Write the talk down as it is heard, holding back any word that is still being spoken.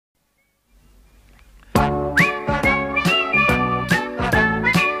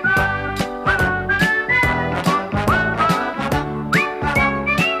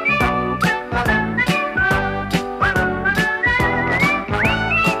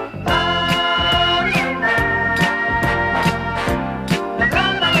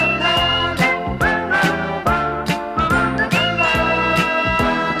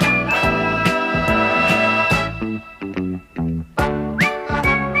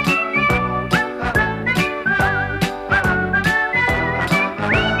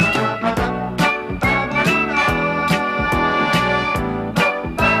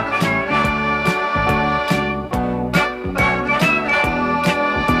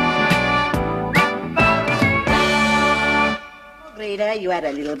you add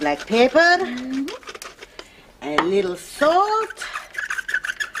a little black pepper, a little salt.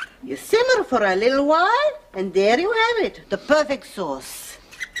 You simmer for a little while, and there you have it, the perfect sauce.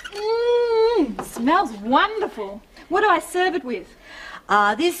 Smells wonderful. What do I serve it with?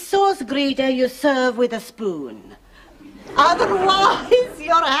 This sauce, Greta, you serve with a spoon. Otherwise,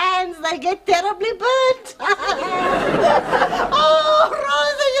 your hands, they get terribly burnt. Oh,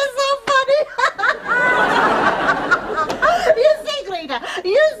 Rosa, you're so funny. You see, Greta,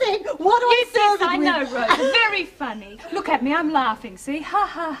 you see, what do I serve it I with? know, Rosa, very funny. Look at me, I'm laughing, see? Ha,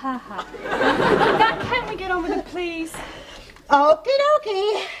 ha, ha, ha. Now, can we get on with it, please? Okie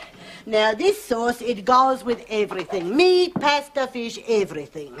dokie. Now, this sauce, it goes with everything. Meat, pasta, fish,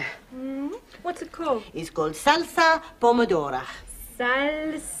 everything. What's it called? It's called salsa pomodoro.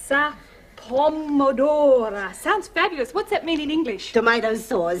 Salsa pomodoro. Sounds fabulous. What's that mean in English? Tomato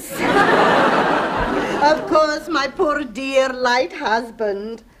sauce. Of course, my poor dear late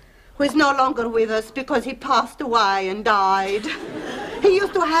husband, who is no longer with us because he passed away and died. He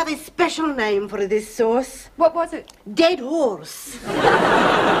used to have a special name for this sauce. What was it? Dead horse.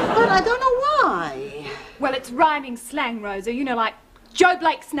 But I don't know why. Well, it's rhyming slang, Rosa. You know, like Joe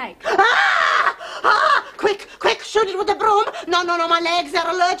Blake Snake. Quick, shoot it with a broom. No, my legs are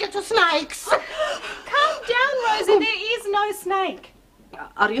allergic to snakes. Calm down, Rosa. There is no snake.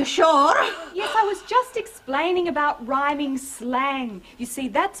 Are you sure? Yes, I was just explaining about rhyming slang. You see,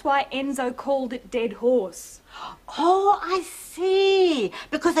 that's why Enzo called it dead horse. Oh, I see.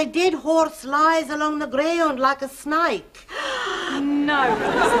 Because a dead horse lies along the ground like a snake. No,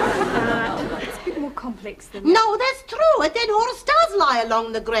 Rosa. It's a bit more complex than that. No, that's true. A dead horse does lie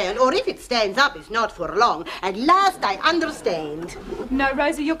along the ground. Or if it stands up, it's not for long. At last I understand. No,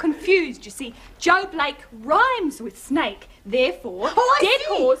 Rosa, you're confused, you see. Joe Blake rhymes with snake. Therefore, dead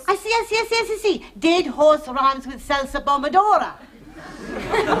horse... I see. Dead horse rhymes with salsa pomodoro.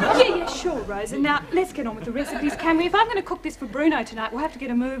 Yeah, sure, Rosa. Now, let's get on with the recipes, can we? If I'm going to cook this for Bruno tonight, we'll have to get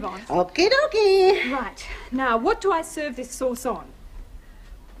a move on. Okie dokie. Right. Now, what do I serve this sauce on?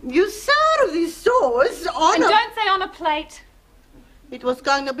 You serve this sauce on And don't say on a plate. It was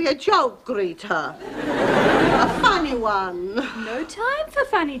going to be a joke, Greta. A funny one. No time for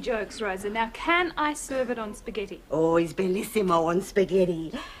funny jokes, Rosa. Now, can I serve it on spaghetti? Oh, it's bellissimo on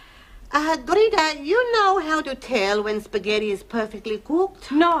spaghetti. Greta, you know how to tell when spaghetti is perfectly cooked?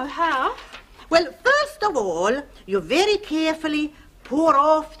 No, how? Well, first of all, you very carefully pour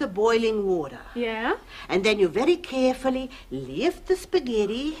off the boiling water. Yeah? And then you very carefully lift the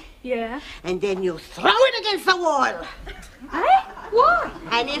spaghetti. Yeah? And then you throw it against the wall. Eh? Why?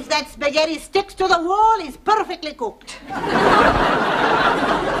 And if that spaghetti sticks to the wall, it's perfectly cooked.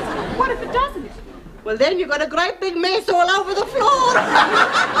 What if it doesn't? Well, then you've got a great big mess all over the floor.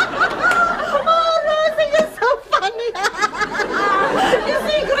 Oh, Rosie, you're so funny. You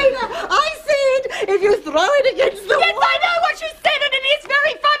see, Greta, I said if you throw it against the wall... Yes, I know what you said, and it is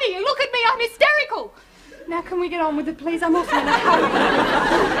very funny. Look at me, I'm hysterical. Now, can we get on with it, please? I'm also in a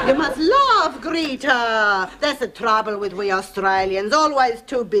hurry. You must laugh, Greta. That's the trouble with we Australians, always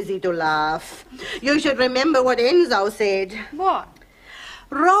too busy to laugh. You should remember what Enzo said. What?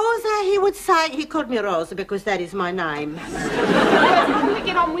 Rosa, he would say, he called me Rosa because that is my name. Can we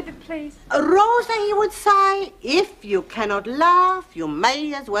get on with it, please? Rosa, he would say, if you cannot laugh, you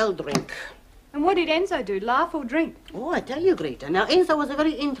may as well drink. And what did Enzo do, laugh or drink? Oh, I tell you, Greta, now Enzo was a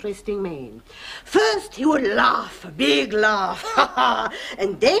very interesting man. First, he would laugh, a big laugh,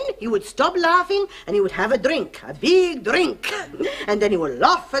 and then he would stop laughing and he would have a drink, a big drink. And then he would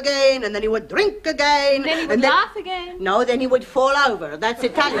laugh again, and then he would drink again. Then he would laugh again? No, then he would fall over. That's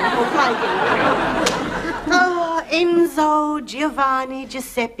Italian for flying. Oh, Enzo, Giovanni,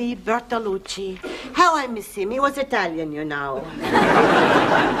 Giuseppe, Bertolucci. How I miss him. He was Italian, you know.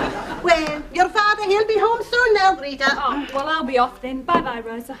 Well, your father, he'll be home soon now, Greta. Oh, well, I'll be off then. Bye-bye,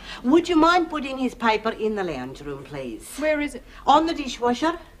 Rosa. Would you mind putting his paper in the lounge room, please? Where is it? On the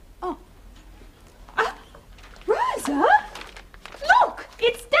dishwasher. Oh. Rosa? Look,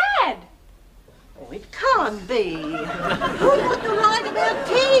 it's Dad. Oh, it can't be. Who put the right about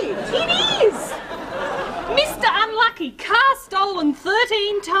Ted? It is. Mr. Unlucky, car stolen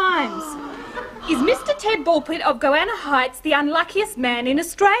 13 times. Is Mr. Ted Bullpitt of Goanna Heights the unluckiest man in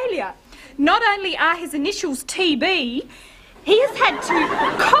Australia? Not only are his initials TB, he has had to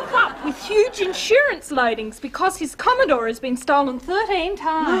cough up with huge insurance loadings because his Commodore has been stolen 13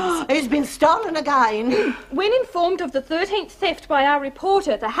 times. It's been stolen again. When informed of the 13th theft by our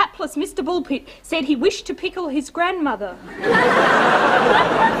reporter, the hapless Mr. Bullpitt said he wished to pickle his grandmother.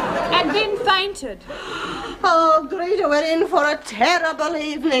 And then fainted. Oh, Greta, we're in for a terrible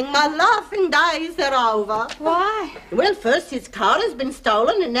evening. My laughing days are over. Why? Well, first his car has been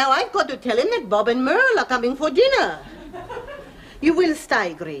stolen, and now I've got to tell him that Bob and Merle are coming for dinner. You will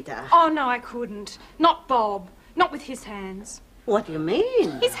stay, Greta. Oh, no, I couldn't. Not Bob. Not with his hands. What do you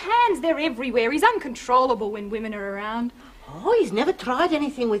mean? His hands, they're everywhere. He's uncontrollable when women are around. Oh, he's never tried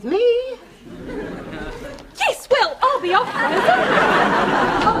anything with me. Yes, well, I'll be off, Rosa.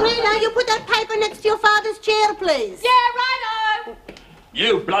 Oh, Greta, you put that paper next to your father's chair, please. Yeah, righto.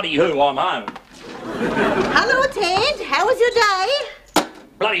 You bloody who, I'm home. Hello, Ted. How was your day?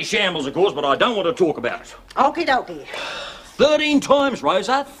 Bloody shambles, of course, but I don't want to talk about it. Okie dokie. 13 times,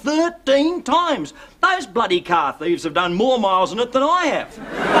 Rosa. 13 times. Those bloody car thieves have done more miles on it than I have.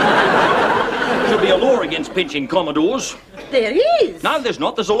 Should be a law against pinching Commodores. There is. No, there's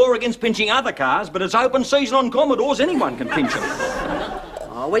not. There's a law against pinching other cars, but it's open season on Commodores. Anyone can pinch them.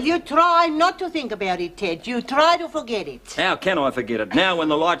 Oh, well, you try not to think about it, Ted. You try to forget it. How can I forget it? Now, when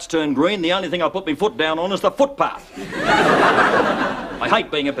the lights turn green, the only thing I put my foot down on is the footpath. I hate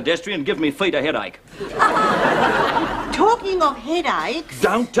being a pedestrian. It gives me feet a headache. Talking of headaches...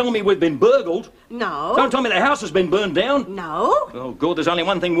 Don't tell me we've been burgled. No. Don't tell me the house has been burned down. No. Oh, God, there's only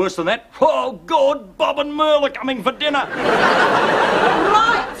one thing worse than that. Oh, God, Bob and Merle are coming for dinner.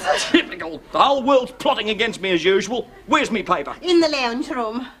 Right. Typical. The whole world's plotting against me as usual. Where's me paper? In the lounge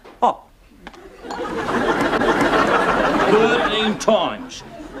room. Oh. 13 times.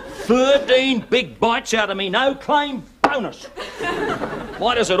 13 big bites out of me no-claim bonus.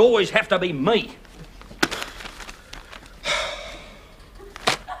 Why does it always have to be me?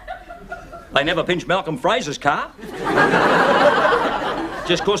 They never pinched Malcolm Fraser's car.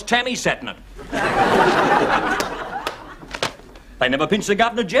 Just 'cause Tammy sat in it. They never pinched the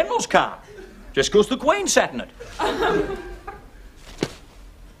Governor-General's car. Just 'cause the Queen sat in it.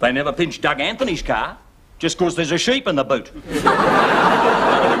 They never pinched Doug Anthony's car. Just 'cause there's a sheep in the boot.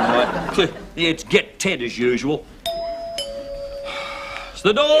 It's get Ted as usual. It's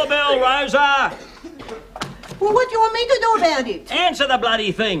the doorbell, Rosa. Well, what do you want me to do about it? Answer the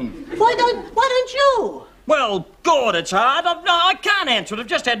bloody thing. Why don't you? Well, God, it's hard. I can't answer it. I've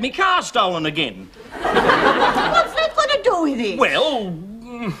just had my car stolen again. What's that got to do with it? Well,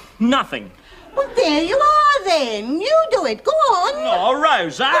 nothing. Well, there you are then. You do it. Go on. Oh,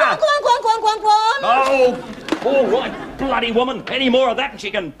 Rosa. Go on. Oh, all right, bloody woman. Any more of that and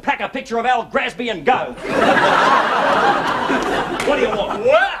she can pack a picture of Al Grasby and go. What do you want?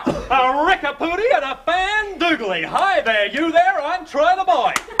 Well, a rickapooty and a fan-doogly. Hi there, you there. I'm Troy the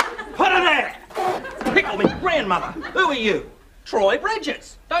boy. Put her there. Pickle me grandmother. Who are you? Troy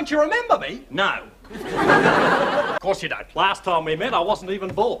Bridges. Don't you remember me? No. Of course you don't. Last time we met, I wasn't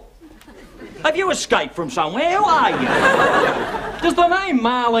even born. Have you escaped from somewhere? Who are you? Does the name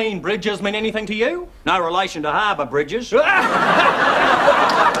Marlene Bridges mean anything to you? No relation to Harbour Bridges. There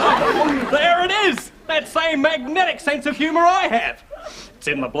it is. That same magnetic sense of humour I have. It's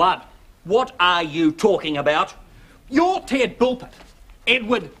in the blood. What are you talking about? You're Ted Bullpitt.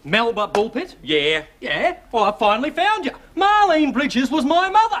 Edward Melba Bullpitt? Yeah. Yeah? Well, I finally found you. Marlene Bridges was my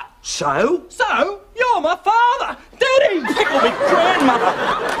mother. So? So, you're my father. Daddy! Pickle me grandmother.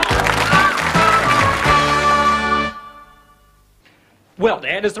 Well,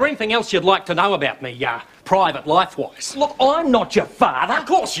 Dad, is there anything else you'd like to know about me, private life-wise? Look, I'm not your father. Of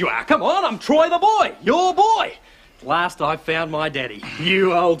course you are. Come on, I'm Troy the boy. Your boy. At last I found my daddy.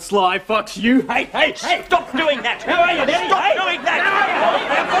 You old sly fox, you. Hey. Stop doing that. How are you, Daddy? Stop doing that.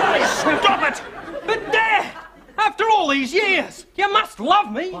 Stop it. But, Dad, after all these years, you must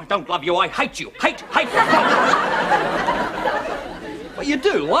love me. I don't love you. I hate you. Hate. Well, you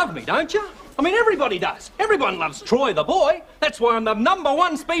do love me, don't you? I mean, everybody does. Everyone loves Troy the boy. That's why I'm the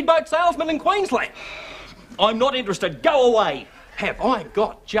 #1 speedboat salesman in Queensland. I'm not interested. Go away. Have I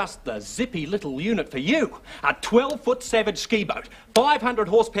got just the zippy little unit for you? A 12-foot Savage ski boat, 500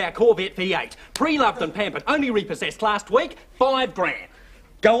 horsepower Corvette V8, pre-loved and pampered, only repossessed last week, $5 grand.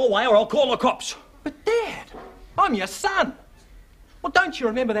 Go away or I'll call the cops. But Dad, I'm your son. Well, don't you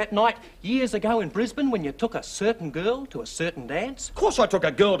remember that night years ago in Brisbane when you took a certain girl to a certain dance? Of course I took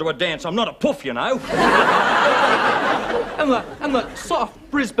a girl to a dance. I'm not a puff, you know. And the soft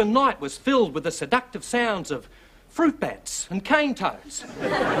Brisbane night was filled with the seductive sounds of fruit bats and cane toads.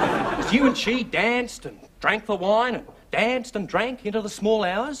 As you and she danced and drank the wine and danced and drank into the small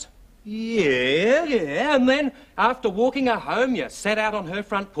hours. Yeah. Yeah, and then after walking her home, you sat out on her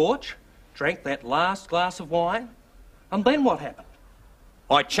front porch, drank that last glass of wine, and then what happened?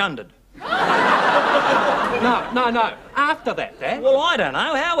 I chundered. No. After that, Dad. Well, I don't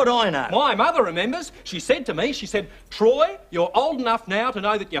know. How would I know? My mother remembers. She said to me, Troy, you're old enough now to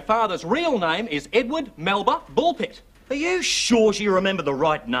know that your father's real name is Edward Melba Bullpitt. Are you sure she remembered the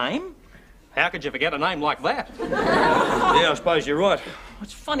right name? How could you forget a name like that? Yeah, I suppose you're right.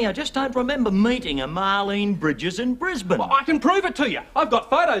 It's funny, I just don't remember meeting a Marlene Bridges in Brisbane. Well, I can prove it to you. I've got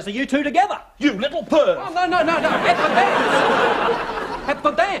photos of you two together. You little perv! Oh, no. At the dance. At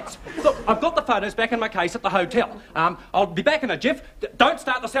the dance. Look, I've got the photos back in my case at the hotel. I'll be back in a jiff. Don't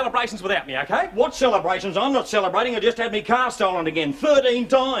start the celebrations without me, OK? What celebrations? I'm not celebrating. I just had me car stolen again 13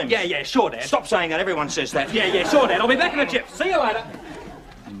 times. Yeah, sure, Dad. Stop saying that. Everyone says that. Yeah, sure, Dad. I'll be back in a jiff. See you later.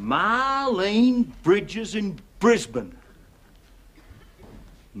 Marlene Bridges in Brisbane.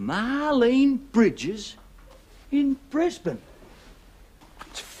 Marlene Bridges in Brisbane.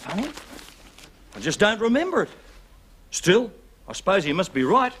 It's funny. I just don't remember it. Still, I suppose he must be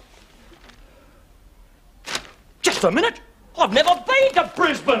right. Just a minute. I've never been to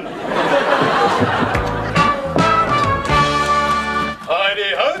Brisbane.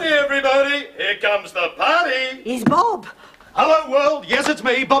 Howdy, everybody. Here comes the party. He's Bob. Hello, world. Yes, it's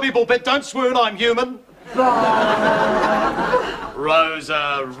me, Bobby Bullpitt. Don't swoon, I'm human.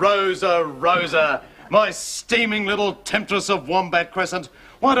 Rosa, my steaming little temptress of Wombat Crescent.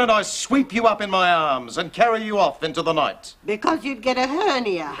 Why don't I sweep you up in my arms and carry you off into the night? Because you'd get a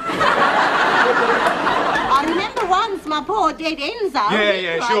hernia. I remember once my poor dead Enzo.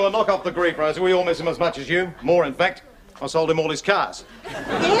 Yeah, sure. Knock off the grief, Rosa. We all miss him as much as you. More, in fact. I sold him all his cars.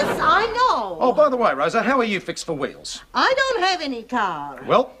 Yes, I know. Oh, by the way, Rosa, how are you fixed for wheels? I don't have any car.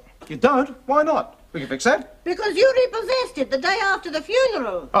 Well, you don't? Why not? We can fix that. Because you repossessed it the day after the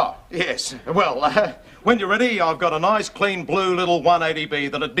funeral. Oh, yes. Well, when you're ready, I've got a nice, clean, blue little 180B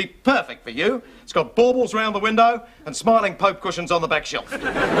that'd be perfect for you. It's got baubles round the window and smiling Pope cushions on the back shelf.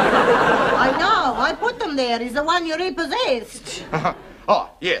 I know. I put them there. Is the one you repossessed. Oh,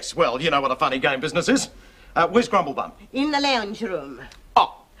 yes. Well, you know what a funny game business is. Where's Grumblebum? In the lounge room.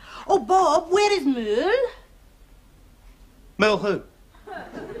 Oh. Oh, Bob, where is Merle? Merle who?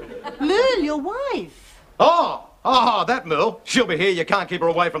 Merle, your wife. Oh, that Merle. She'll be here. You can't keep her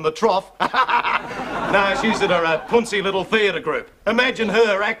away from the trough. No, she's at her punsy little theatre group. Imagine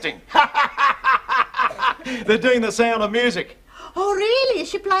her acting. They're doing The Sound of Music. Oh, really? Is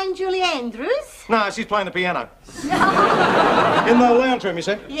she playing Julie Andrews? No, she's playing the piano. In the lounge room, you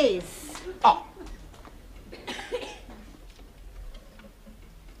said? Yes. Oh.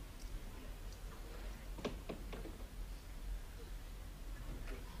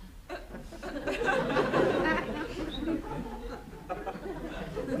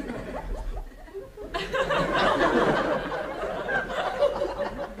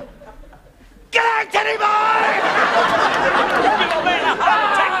 G'day, Teddy boy!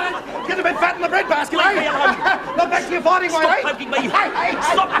 Get a bit fat in the breadbasket, eh? Not back to your fighting way, eh? Stop poking me! Hey!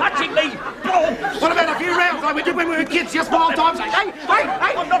 Stop punching me! What about a few rounds like we did when we were kids, just for old times? Hey!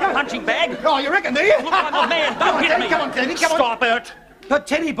 I'm not a punching bag! Oh, you reckon, do you? Look, I'm a man! Don't hit me! Come on, Teddy, come on. Stop it! But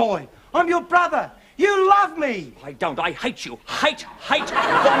Teddy boy, I'm your brother. You love me. I don't. I hate you. Hate.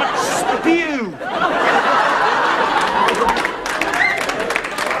 Vomit. Spew.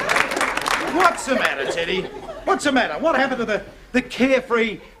 What's the matter, Teddy? What's the matter? What happened to the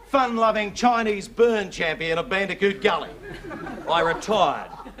carefree, fun-loving Chinese burn champion of Bandicoot Gully? I retired.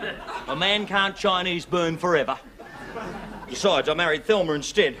 A man can't Chinese burn forever. Besides, I married Thelma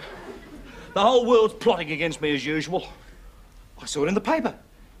instead. The whole world's plotting against me as usual. I saw it in the paper.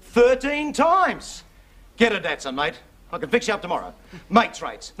 13 times. Get a Datsun, mate. I can fix you up tomorrow. Mates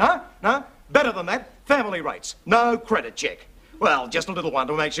rates. No. Better than that, family rates. No credit check. Well, just a little one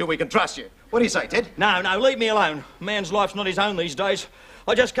to make sure we can trust you. What do you say, Ted? No, leave me alone. Man's life's not his own these days.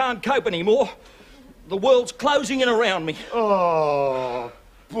 I just can't cope anymore. The world's closing in around me. Oh,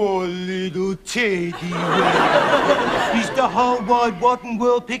 poor little Teddy. Is the whole wide rotten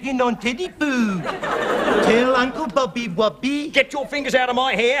world picking on Teddy food? Tell Uncle Bobby Wobbie. Get your fingers out of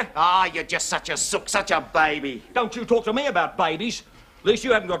my hair. Ah, you're just such a sook, such a baby. Don't you talk to me about babies. At least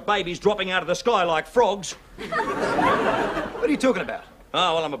you haven't got babies dropping out of the sky like frogs. What are you talking about?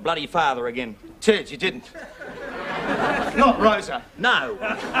 Oh, well, I'm a bloody father again. Ted, you didn't. Not Rosa. No.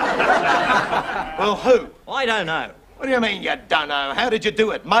 Well, who? I don't know. What do you mean you don't know? How did you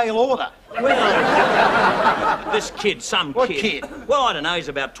do it? Mail order? Well, this kid, What kid? Well, I don't know, he's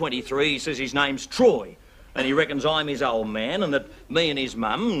about 23. He says his name's Troy. And he reckons I'm his old man and that me and his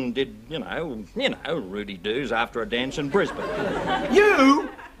mum did, you know, Rudy doos after a dance in Brisbane. You?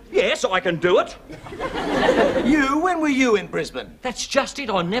 Yes, I can do it. You? When were you in Brisbane? That's just it,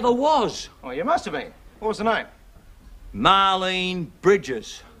 I never was. Oh, you must have been. What was the name? Marlene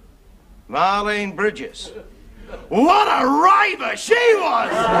Bridges. Marlene Bridges. What a raver she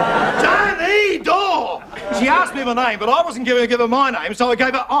was! Danny Dore! She asked me my name, but I wasn't going to give her my name, so I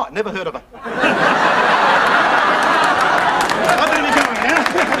gave her... Oh, never heard of her. I better be going now.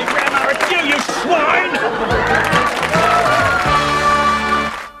 Grandma, it's you swine!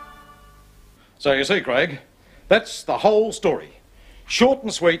 So you see, Craig, that's the whole story. Short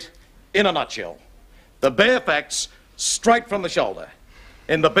and sweet, in a nutshell. The bare facts, straight from the shoulder.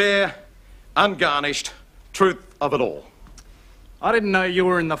 In the bare, ungarnished truth of it all. I didn't know you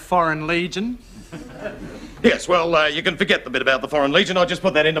were in the Foreign Legion. Yes, well, you can forget the bit about the Foreign Legion. I just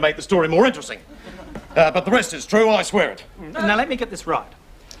put that in to make the story more interesting. But the rest is true, I swear it. Now, let me get this right.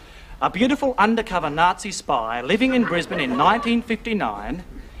 A beautiful undercover Nazi spy living in Brisbane in 1959,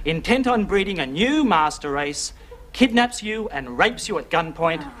 intent on breeding a new master race, kidnaps you and rapes you at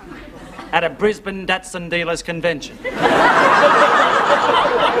gunpoint at a Brisbane Datsun dealers convention.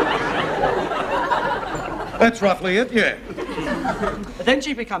 That's roughly it, yeah. But then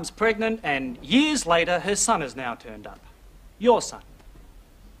she becomes pregnant, and years later, her son has now turned up. Your son.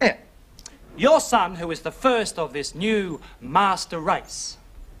 Yeah. Your son, who is the first of this new master race.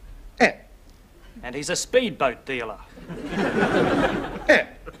 Yeah. And he's a speedboat dealer. Yeah.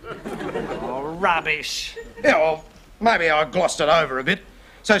 Oh, rubbish. Yeah, well, maybe I glossed it over a bit.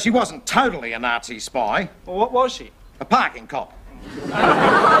 So she wasn't totally a Nazi spy. Well, what was she? A parking cop.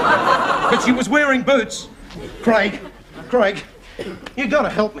 But she was wearing boots. Craig, you gotta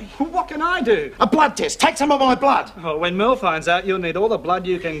help me. Well, what can I do? A blood test. Take some of my blood. Oh, when Merle finds out, you'll need all the blood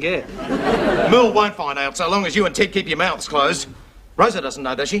you can get. Merle won't find out so long as you and Ted keep your mouths closed. Rosa doesn't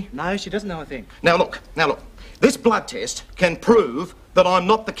know, does she? No, she doesn't know a thing. Now look. This blood test can prove that I'm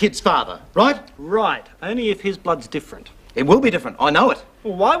not the kid's father, right? Right, only if his blood's different. It will be different, I know it.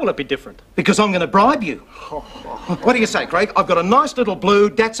 Well, why will it be different? Because I'm going to bribe you. What do you say, Craig? I've got a nice little blue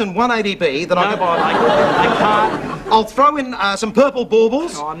Datsun 180B that No, Bob, I can't. I'll throw in some purple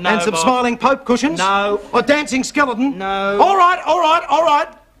baubles Oh, no, and some Bob. smiling Pope cushions. No. A dancing skeleton. No. All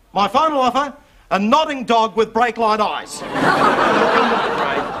right. My final offer, a nodding dog with brake light eyes. Come on,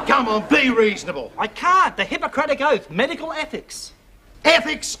 Craig. Come on, be reasonable. I can't. The Hippocratic Oath, medical ethics.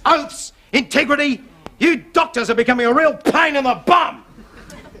 Ethics, oaths, integrity. You doctors are becoming a real pain in the bum.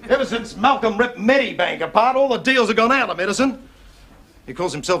 Ever since Malcolm ripped Medibank apart, all the deals have gone out of medicine. He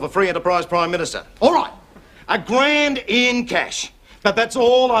calls himself a free enterprise prime minister. All right, $1,000 in cash. But that's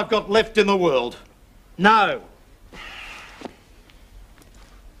all I've got left in the world. No.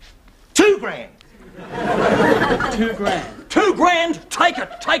 $2,000. $2,000.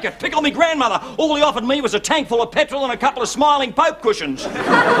 $2,000? Take it. Pickle me grandmother. All he offered me was a tank full of petrol and a couple of smiling Pope cushions.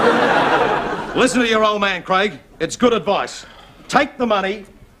 Listen to your old man, Craig. It's good advice. Take the money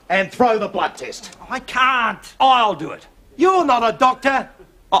and throw the blood test. I can't. I'll do it. You're not a doctor.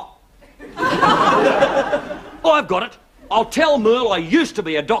 Oh. I've got it. I'll tell Merle I used to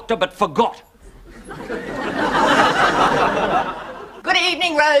be a doctor but forgot. Good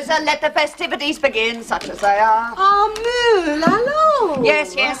evening, Rosa. Let the festivities begin, such as they are. Oh, Merle, hello.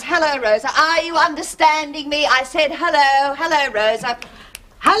 Yes. Hello, Rosa. Are you understanding me? I said hello. Hello, Rosa.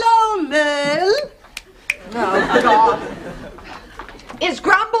 Hello, Merle. Oh, God. Is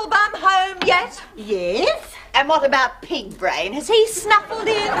Grumblebum home yet? Yes. And what about Pigbrain? Has he snuffled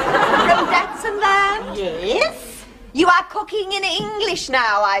in from Datsun land? Yes. You are cooking in English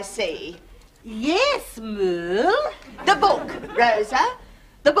now, I see. Yes, Merle. The book, Rosa.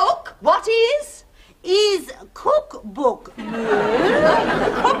 The book, what is? Is cookbook,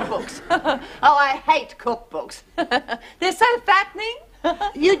 Merle. Cookbooks. Oh, I hate cookbooks. They're so fattening.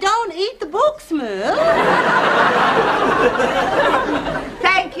 You don't eat the books, Merle.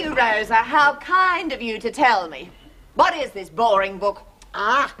 Thank you, Rosa. How kind of you to tell me. What is this boring book?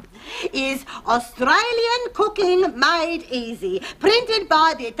 Is Australian Cooking Made Easy, printed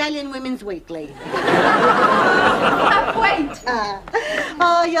by the Italian Women's Weekly. Wait.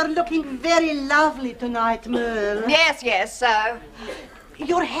 Oh, you're looking very lovely tonight, Merle. Yes, so.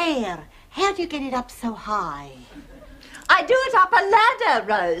 Your hair, how do you get it up so high? I do it up a ladder,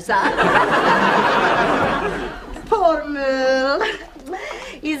 Rosa. Poor Merle.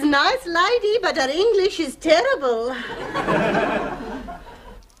 He's a nice lady, but her English is terrible.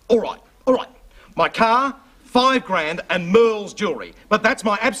 All right. My car, $5,000 and Merle's jewellery. But that's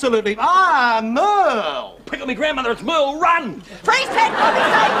my absolutely... Merle! Pickle me grandmother, it's Merle, run! Freeze head,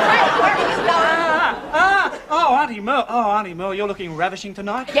 Craig, where are you going? Auntie Merle, you're looking ravishing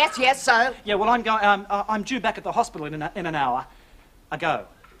tonight. Yes, so. Yeah, well, I'm going. I'm due back at the hospital in an hour. I go.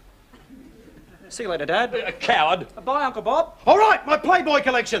 See you later, Dad. A coward. Bye, Uncle Bob. All right, my Playboy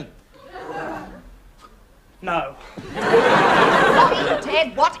collection. No. Bobby,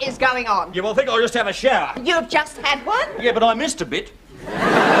 Ted, what is going on? You will think I'll just have a shower. You've just had one? Yeah, but I missed a bit.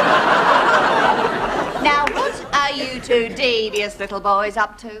 Now, what are you two devious little boys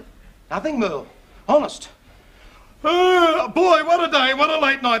up to? Nothing, Merle. Honest. Boy, what a day, what a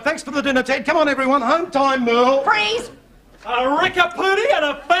late night. Thanks for the dinner, Ted. Come on, everyone. Home time, Merle. Freeze! A rickapooty and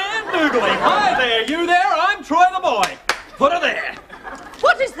a fan doodly. Hi there, you there. I'm Troy the boy. Put her there.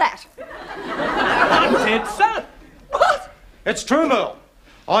 What is that? I'm Ted's son. What? It's true, Merle.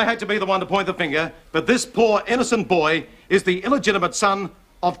 I hate to be the one to point the finger, but this poor, innocent boy is the illegitimate son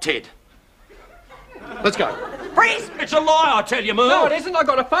of Ted. Let's go. Freeze! It's a lie, I tell you, Merle. No, it isn't. I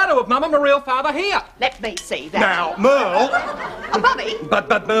got a photo of Mum and my real father here. Let me see that. Now, Merle. Oh, Bobby,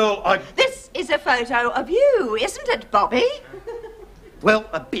 But Merle, this is a photo of you, isn't it, Bobby? well,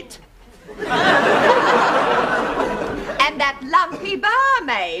 a bit. And that lumpy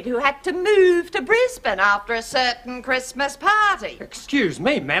barmaid who had to move to Brisbane after a certain Christmas party. Excuse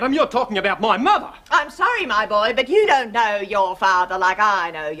me, madam. You're talking about my mother. I'm sorry, my boy, but you don't know your father like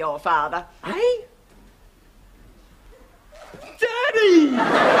I know your father. Eh? Daddy!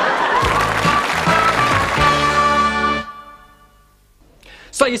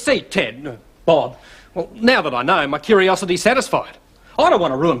 So you see, Ted, Bob, well, now that I know, my curiosity's satisfied. I don't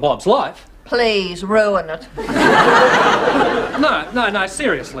want to ruin Bob's life. Please ruin it. No,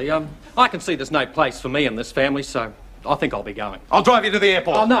 seriously. I can see there's no place for me in this family, so I think I'll be going. I'll drive you to the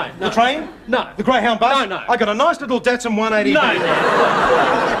airport. Oh, no. The train? No. The Greyhound bus? No. I got a nice little Datsun 180. No,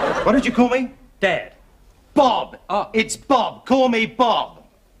 Dad. What did you call me? Dad. Bob. Oh. It's Bob. Call me Bob.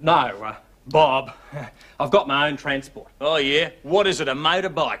 No, Bob. I've got my own transport. Oh, yeah? What is it, a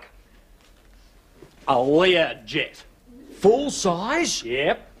motorbike? A Learjet. Full size?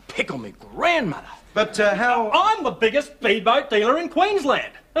 Yep. Pickle me grandmother. But how... I'm the biggest speedboat dealer in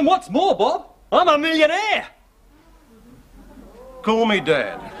Queensland. And what's more, Bob, I'm a millionaire. Call me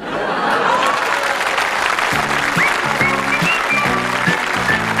Dad.